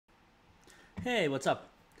Hey, what's up?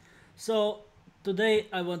 So today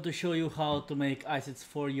I want to show you how to make assets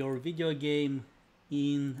for your video game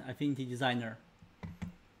in Affinity Designer.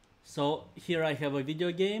 So here I have a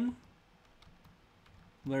video game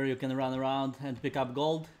where you can run around and pick up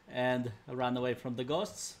gold and run away from the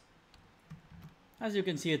ghosts. As you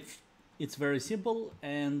can see, it's very simple,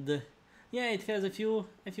 and yeah, it has a few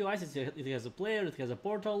assets. It has a player, it has a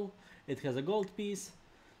portal, it has a gold piece,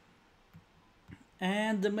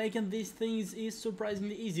 and making these things is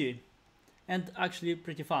surprisingly easy and actually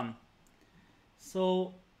pretty fun.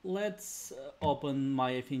 So let's open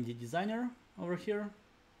my Affinity Designer over here.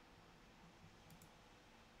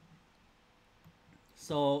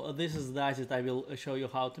 So this is the asset I will show you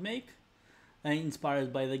how to make,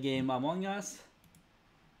 inspired by the game Among Us.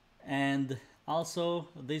 And also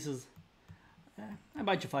this is a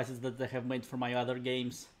bunch of assets that I have made for my other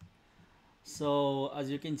games. So as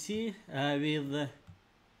you can see, with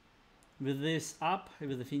this app,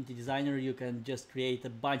 with Affinity Designer, you can just create a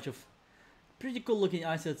bunch of pretty cool looking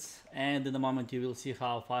assets, and in a moment you will see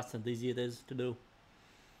how fast and easy it is to do.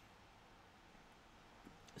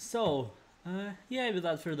 So yeah,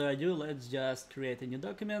 without further ado, let's just create a new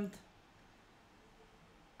document.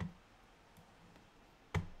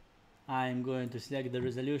 I'm going to select the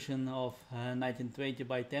resolution of 1920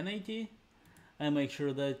 by 1080 and make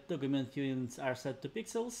sure that document units are set to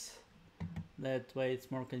pixels. That way it's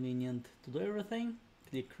more convenient to do everything.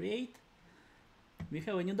 Click create. We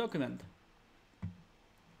have a new document.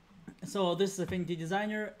 So this is Affinity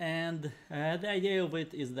Designer, and the idea of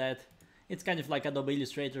it is that it's kind of like Adobe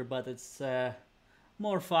Illustrator, but it's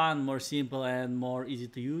more fun, more simple, and more easy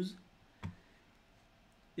to use.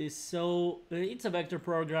 So it's a vector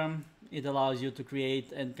program. It allows you to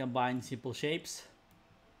create and combine simple shapes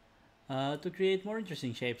to create more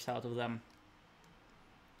interesting shapes out of them.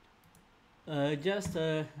 Just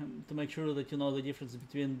to make sure that you know the difference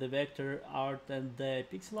between the vector art and the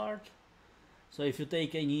pixel art. So if you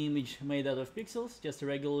take any image made out of pixels, just a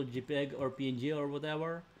regular JPEG or PNG or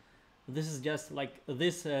whatever, this is just like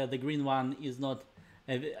this, the green one is not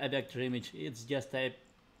a vector image, it's just a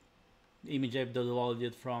image I've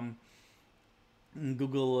downloaded from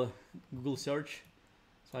Google search.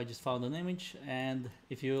 So I just found an image, and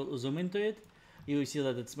if you zoom into it, you will see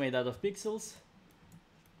that it's made out of pixels,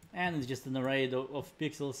 and it's just an array of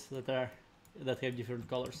pixels that have different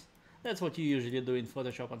colors. That's what you usually do in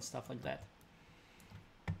Photoshop and stuff like that.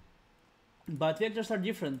 But vectors are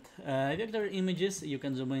different. Vector images, you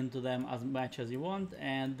can zoom into them as much as you want,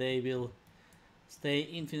 and they will stay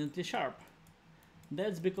infinitely sharp.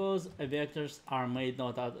 That's because vectors are made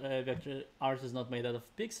not out. Vector art is not made out of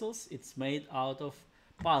pixels. It's made out of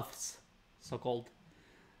paths, so-called.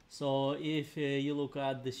 So if you look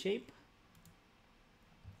at the shape,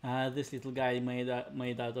 this little guy made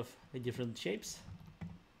out of different shapes.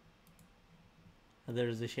 There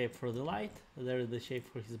is the shape for the light. There is the shape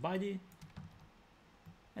for his body,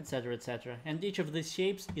 etc., etc. And each of these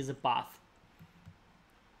shapes is a path.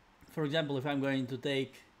 For example, if I'm going to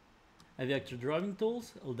take a vector drawing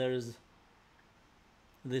tools, there is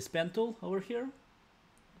this pen tool over here,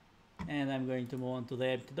 and I'm going to move on to the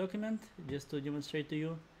empty document just to demonstrate to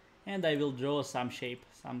you, and I will draw some shape,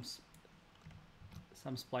 some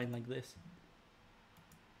spline like this.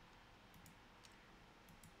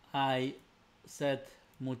 I set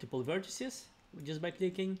multiple vertices just by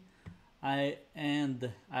clicking. I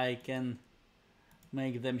can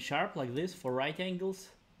make them sharp like this for right angles,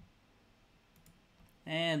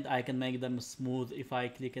 and I can make them smooth if I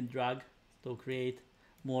click and drag to create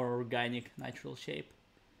more organic natural shape.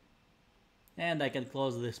 And I can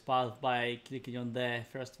close this path by clicking on the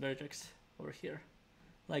first vertex over here,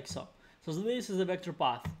 like so. So this is a vector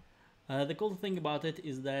path. The cool thing about it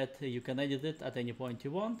is that you can edit it at any point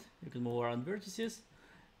you want. You can move around vertices.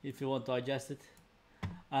 If you want to adjust it,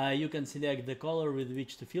 you can select the color with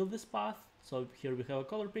which to fill this path. So here we have a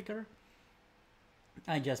color picker.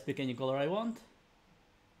 I just pick any color I want,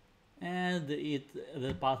 and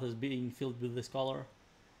the path is being filled with this color.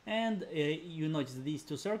 And you notice these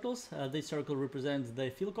two circles. This circle represents the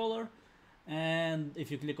fill color, and if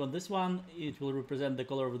you click on this one, it will represent the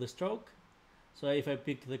color of the stroke. So if I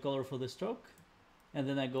pick the color for the stroke, and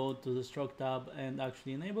then I go to the stroke tab and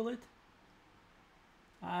actually enable it,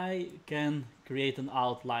 I can create an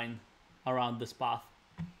outline around this path.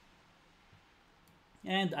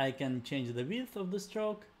 And I can change the width of the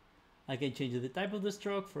stroke. I can change the type of the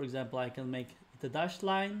stroke. For example, I can make it a dashed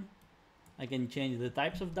line. I can change the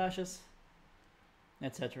types of dashes,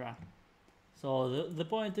 etc. So the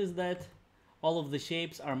point is that all of the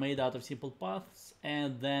shapes are made out of simple paths,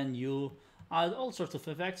 and then you add all sorts of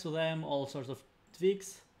effects to them, all sorts of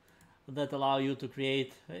tweaks, that allow you to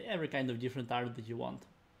create every kind of different art that you want.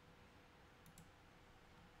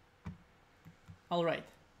 Alright,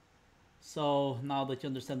 so now that you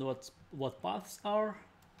understand what paths are,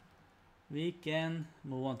 we can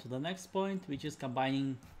move on to the next point, which is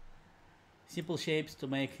combining simple shapes to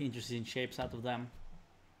make interesting shapes out of them.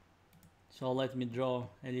 So let me draw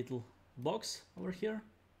a little box over here.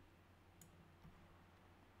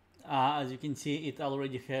 As you can see, it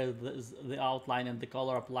already has the outline and the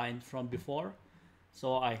color applied from before.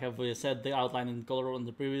 So I have set the outline and color on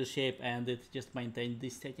the previous shape, and it just maintained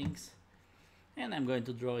these settings. And I'm going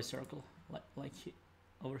to draw a circle like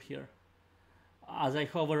over here. As I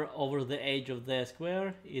hover over the edge of the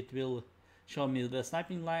square, it will show me the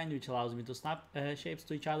snapping line, which allows me to snap shapes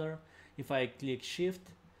to each other. If I click shift,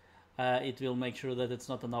 it will make sure that it's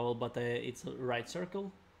not an oval, but it's a right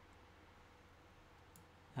circle.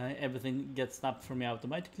 Everything gets snapped for me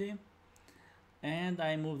automatically, and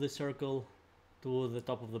I move the circle to the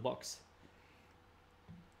top of the box.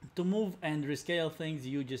 To move and rescale things,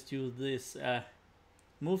 you just use this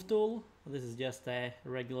move tool. This is just a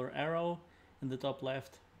regular arrow in the top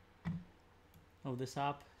left of this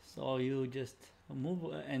app, so you just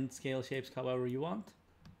move and scale shapes however you want.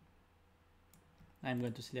 I'm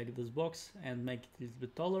going to select this box and make it a little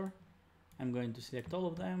bit taller. I'm going to select all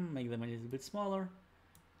of them, make them a little bit smaller,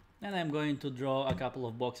 and I'm going to draw a couple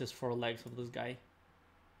of boxes for legs of this guy.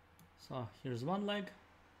 So here's one leg,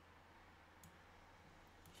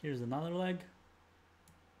 here's another leg.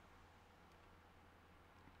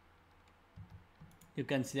 You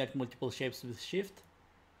can select multiple shapes with shift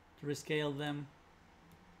to rescale them.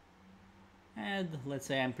 And let's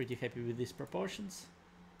say I'm pretty happy with these proportions.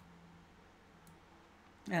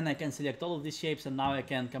 And I can select all of these shapes, and now I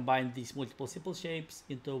can combine these multiple simple shapes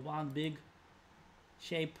into one big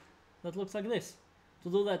shape that looks like this. To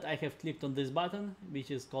do that, I have clicked on this button, which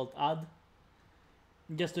is called Add.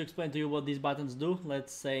 Just to explain to you what these buttons do,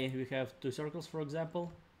 let's say we have two circles, for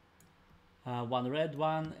example. One red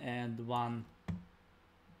one and one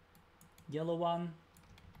yellow one.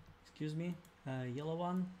 Excuse me, yellow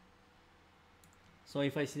one. So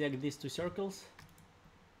if I select these two circles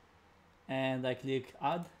and I click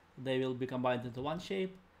Add, they will be combined into one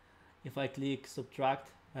shape. If I click Subtract,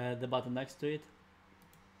 the button next to it,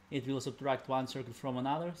 it will subtract one circle from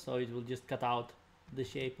another, so it will just cut out the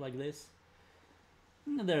shape like this.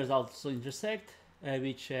 And there is also Intersect,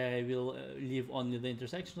 which will leave only the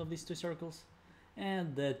intersection of these two circles,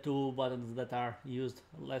 and the two buttons that are used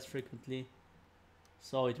less frequently,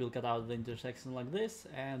 so it will cut out the intersection like this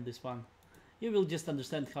and this one. You will just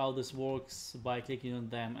understand how this works by clicking on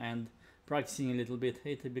them and practicing a little bit.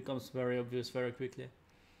 It becomes very obvious very quickly.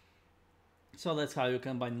 So that's how you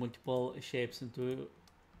combine multiple shapes into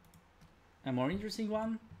a more interesting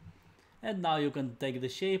one. And now you can take the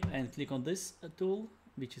shape and click on this tool,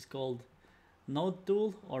 which is called Node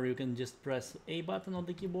tool, or you can just press A button on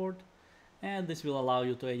the keyboard, and this will allow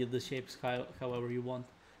you to edit the shapes however you want.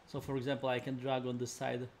 So for example, I can drag on the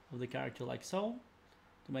side of the character like so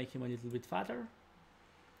to make him a little bit fatter.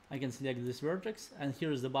 I can select this vertex, and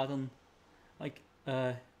here is the button. Like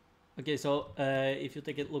okay, so if you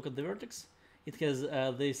take a look at the vertex, it has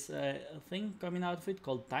this thing coming out of it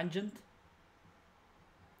called tangent.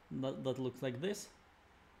 That looks like this.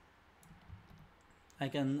 I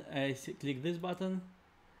can click this button,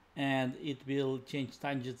 and it will change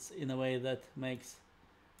tangents in a way that makes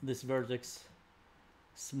this vertex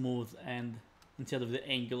smooth and instead of the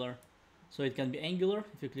angular. So it can be angular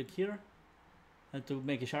if you click here to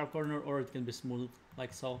make a sharp corner, or it can be smooth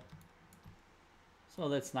like so. So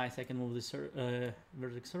that's nice. I can move this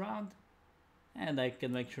vertex around, and I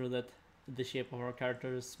can make sure that the shape of our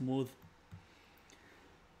character is smooth.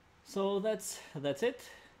 So that's it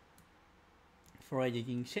for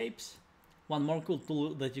editing shapes. One more cool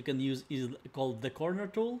tool that you can use is called the corner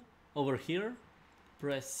tool. Over here,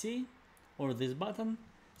 press C or this button,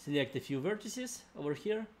 select a few vertices over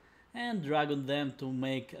here, and drag on them to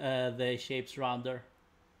make the shapes rounder,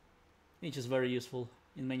 which is very useful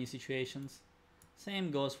in many situations.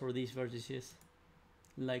 Same goes for these vertices,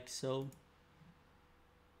 like so.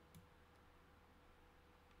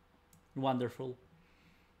 Wonderful.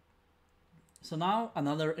 So now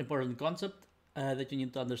another important concept that you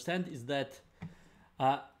need to understand is that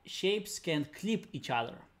shapes can clip each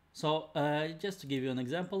other. So just to give you an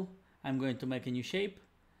example, I'm going to make a new shape.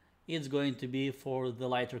 It's going to be for the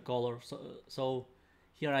lighter color. So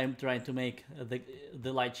here I'm trying to make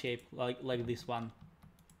the light shape like this one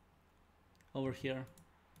over here,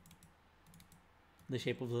 the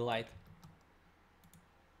shape of the light.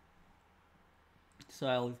 So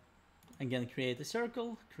I'll again create a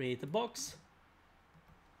circle, create a box.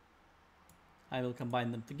 I will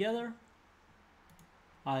combine them together.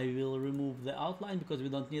 I will remove the outline because we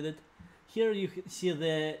don't need it. Here you see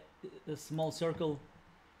the small circle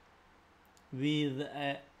with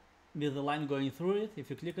the line going through it. If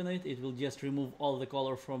you click on it, it will just remove all the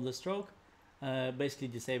color from the stroke, basically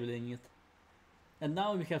disabling it. And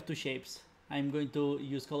now we have two shapes. I'm going to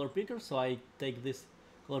use color picker, so I take this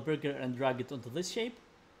color picker and drag it onto this shape.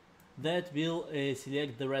 That will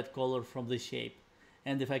select the red color from this shape.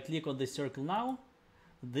 And if I click on this circle now,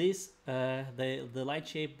 this the light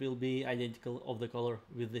shape will be identical of the color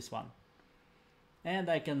with this one. And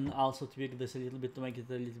I can also tweak this a little bit to make it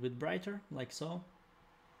a little bit brighter, like so.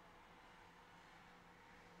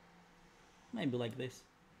 Maybe like this.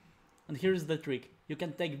 And here's the trick. You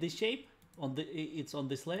can take this shape, it's on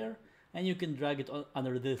this layer, and you can drag it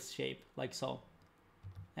under this shape, like so.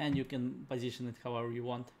 And you can position it however you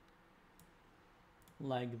want,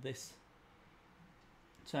 like this.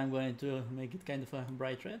 So I'm going to make it kind of a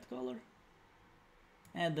bright red color.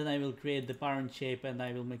 And then I will create the parent shape and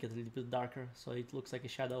I will make it a little bit darker so it looks like a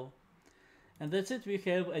shadow. And that's it, we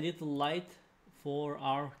have a little light for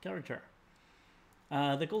our character.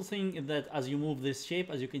 The cool thing is that as you move this shape,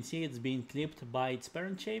 as you can see, it's being clipped by its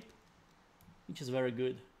parent shape, which is very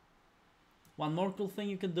good. One more cool thing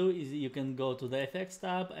you can do is you can go to the effects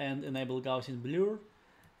tab and enable Gaussian blur,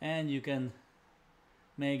 and you can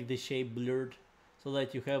make the shape blurred so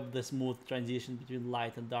that you have the smooth transition between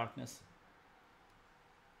light and darkness.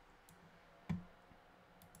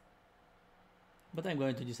 But I'm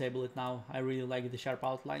going to disable it now. I really like the sharp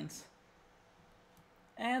outlines.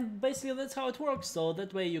 And basically that's how it works. So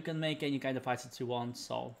that way you can make any kind of assets you want.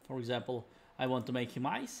 So for example, I want to make him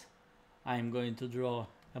eyes. I'm going to draw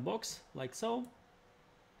a box like so.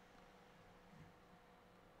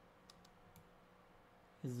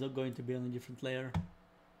 It's going to be on a different layer.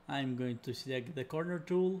 I'm going to select the corner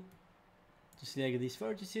tool to select these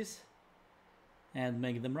vertices and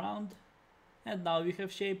make them round. And now we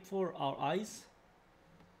have shape for our eyes.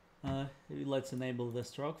 Let's enable the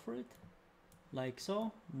stroke for it, like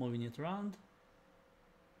so, moving it around.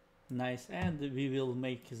 Nice, and we will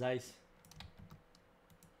make his eyes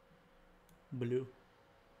blue,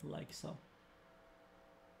 like so.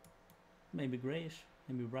 Maybe grayish,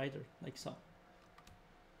 maybe brighter, like so.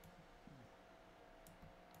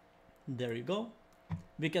 There you go.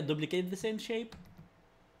 We can duplicate the same shape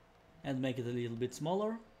and make it a little bit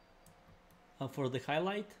smaller for the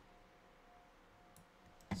highlight.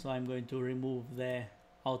 So I'm going to remove the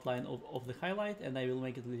outline of the highlight and I will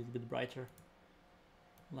make it a little bit brighter,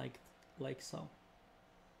 like so.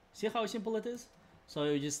 See how simple it is? So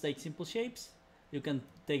you just take simple shapes. You can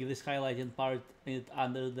take this highlight and part it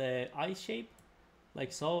under the eye shape,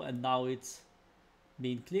 like so, and now it's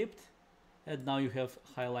being clipped, and now you have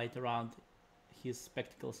highlight around his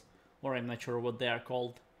spectacles, or I'm not sure what they are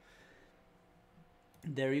called.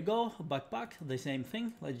 There you go. Backpack, the same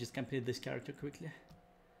thing. Let's just complete this character quickly.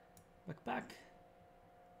 Backpack,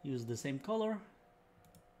 use the same color,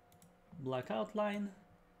 black outline,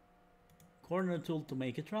 corner tool to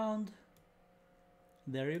make it round.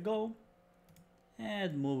 There you go,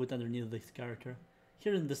 and move it underneath this character.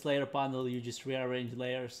 Here in this layer panel you just rearrange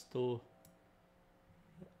layers to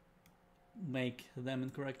make them in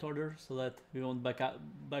correct order so that we want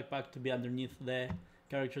backpack to be underneath the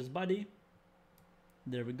character's body.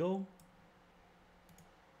 There we go.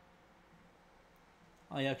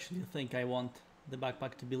 I actually think I want the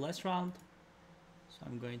backpack to be less round, so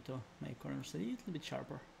I'm going to make corners a little bit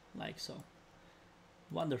sharper, like so.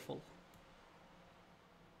 Wonderful.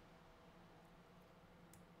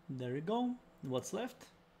 There you go. What's left?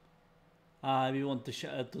 We want to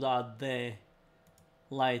add the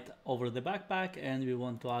light over the backpack, and we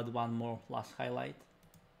want to add one more last highlight.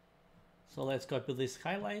 So let's copy this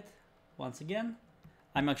highlight once again.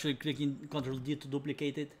 I'm actually clicking Ctrl D to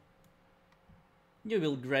duplicate it. You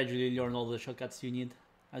will gradually learn all the shortcuts you need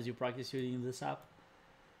as you practice using this app.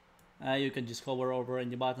 You can just hover over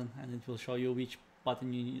any button and it will show you which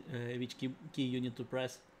button you need, which key you need to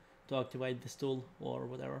press to activate this tool or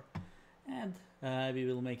whatever. And we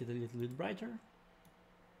will make it a little bit brighter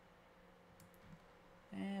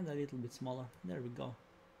and a little bit smaller. There we go.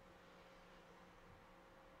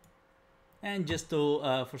 And just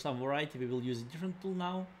to for some variety, we will use a different tool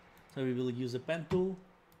now. So we will use a pen tool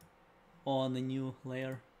on a new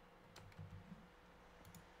layer.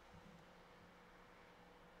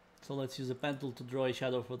 So let's use a pen tool to draw a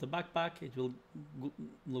shadow for the backpack. It will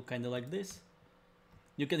look kind of like this.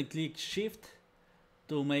 You can click Shift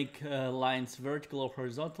to make lines vertical or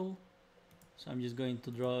horizontal. So I'm just going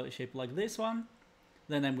to draw a shape like this one.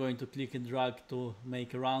 Then I'm going to click and drag to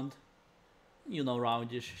make a round,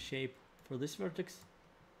 roundish shape for this vertex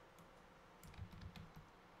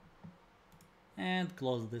and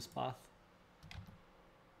close this path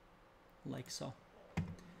like so.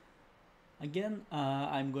 Again,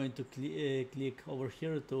 I'm going to click over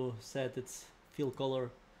here to set its fill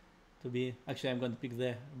color to be, actually I'm going to pick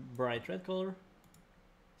the bright red color,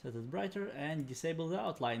 set it brighter and disable the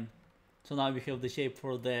outline. So now we have the shape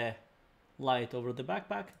for the light over the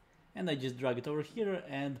backpack, and I just drag it over here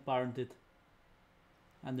and parent it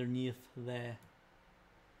underneath the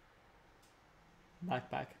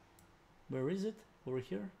backpack. Where is it? Over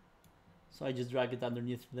here. So I just drag it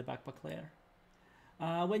underneath the backpack layer.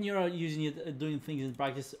 When you're using it, doing things in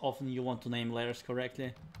practice, often you want to name layers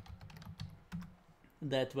correctly.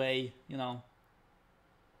 That way, you know,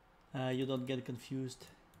 you don't get confused.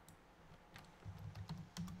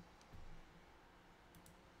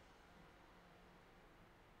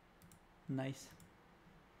 Nice.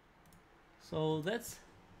 So that's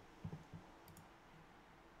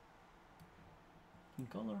in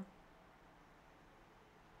color.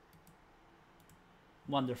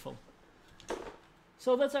 Wonderful.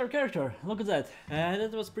 So that's our character. Look at that.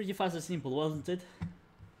 That was pretty fast and simple, wasn't it?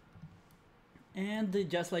 And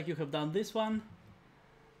just like you have done this one,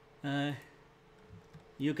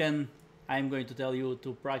 you can, I'm going to tell you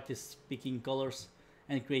to practice picking colors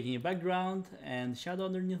and creating a background and shadow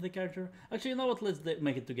underneath the character. Actually, you know what, let's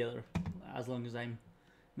make it together. As long as I'm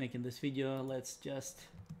making this video, let's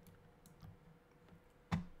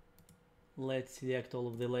select all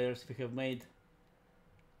of the layers we have made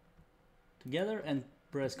together and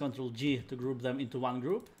press Ctrl G to group them into one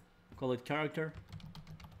group. Call it character.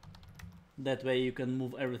 That way you can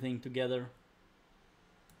move everything together.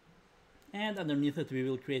 And underneath it we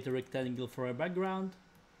will create a rectangle for a background.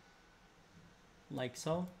 Like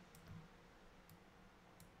so.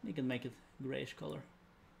 We can make it grayish color.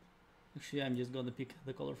 Actually, I'm just gonna pick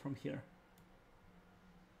the color from here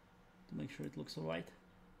to make sure it looks alright.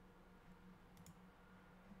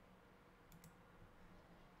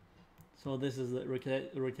 So this is the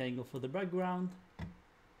rectangle for the background.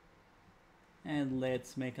 And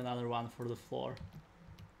let's make another one for the floor.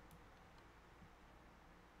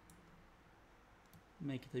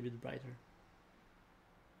 Make it a bit brighter.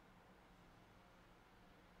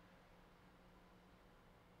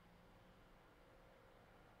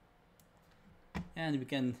 And we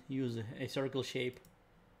can use a circle shape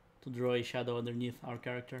to draw a shadow underneath our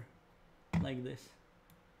character, like this.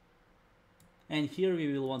 And here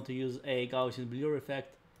we will want to use a Gaussian blur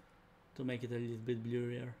effect to make it a little bit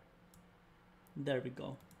blurrier. There we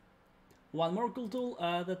go. One more cool tool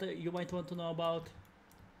that you might want to know about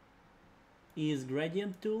is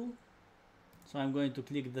gradient tool. So I'm going to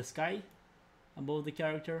click the sky above the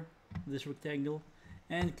character, this rectangle,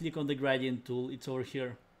 and click on the gradient tool. It's over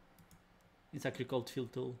here. It's actually called fill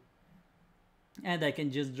tool. And I can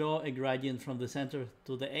just draw a gradient from the center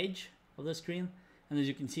to the edge of the screen. And as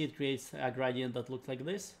you can see, it creates a gradient that looks like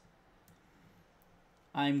this.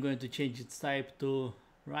 I'm going to change its type to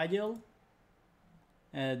radial.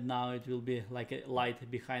 And now it will be like a light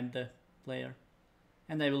behind the player.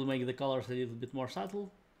 And I will make the colors a little bit more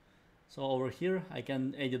subtle. So over here, I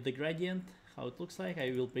can edit the gradient, how it looks like.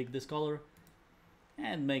 I will pick this color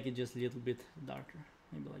and make it just a little bit darker,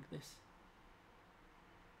 maybe like this.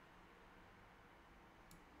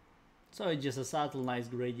 So it's just a subtle, nice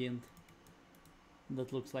gradient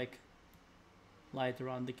that looks like light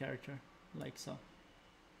around the character, like so.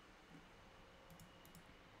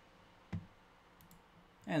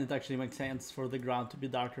 And it actually makes sense for the ground to be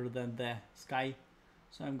darker than the sky.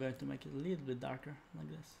 So I'm going to make it a little bit darker, like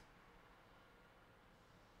this.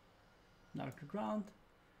 Darker ground,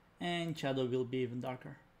 and shadow will be even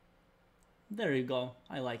darker. There you go,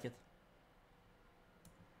 I like it.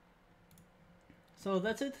 So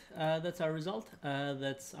that's it, that's our result,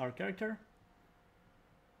 that's our character.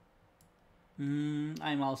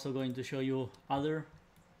 I'm also going to show you other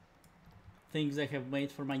things I have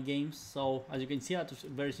made for my games. So as you can see, out of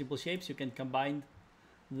very simple shapes, you can combine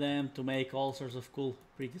them to make all sorts of cool,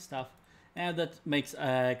 pretty stuff. And that makes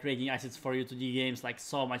creating assets for you 2D games like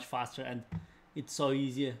so much faster, and it's so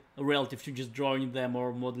easy relative to just drawing them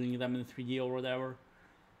or modeling them in 3D or whatever.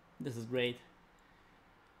 This is great.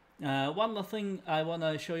 One last thing I want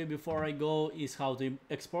to show you before I go is how to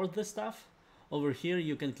export this stuff. Over here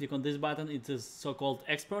you can click on this button, it's a so-called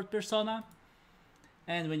export persona.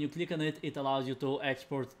 And when you click on it, it allows you to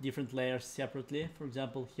export different layers separately. For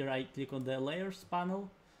example, here I click on the layers panel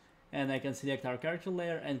and I can select our character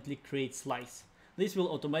layer and click create slice. This will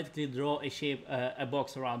automatically draw a shape, a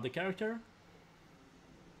box around the character,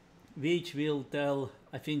 which will tell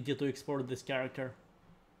Affinity to export this character.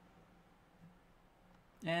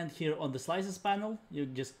 And here on the slices panel, you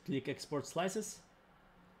just click export slices,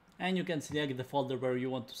 and you can select the folder where you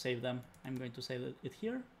want to save them. I'm going to save it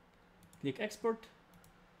here. Click export,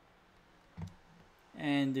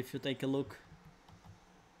 and if you take a look,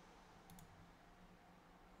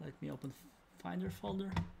 let me open Finder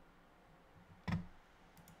folder.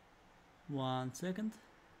 1 second.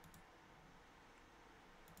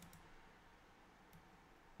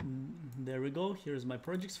 There we go. Here's my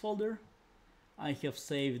projects folder. I have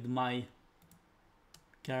saved my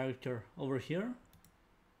character over here.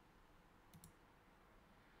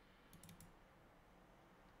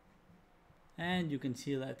 And you can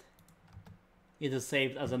see that it is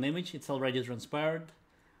saved as an image. It's already transparent.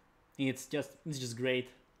 It's just great.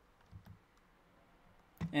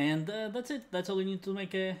 And that's it. That's all you need to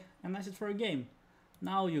make an asset for a game.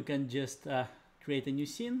 Now you can just create a new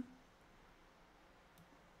scene.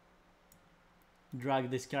 Drag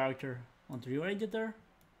this character onto your editor,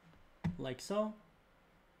 like so.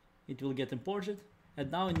 It will get imported.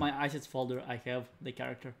 And now in my assets folder, I have the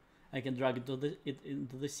character. I can drag it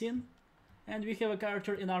into the scene. And we have a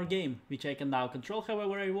character in our game, which I can now control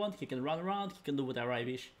however I want. He can run around, he can do whatever I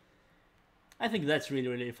wish. I think that's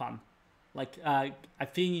really fun. Like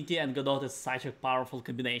Affinity and Godot is such a powerful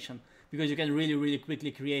combination, because you can really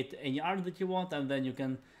quickly create any art that you want, and then you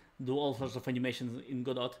can do all sorts of animations in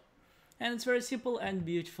Godot. And it's very simple and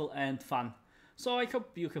beautiful and fun. So I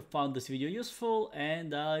hope you have found this video useful,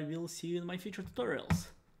 and I will see you in my future tutorials.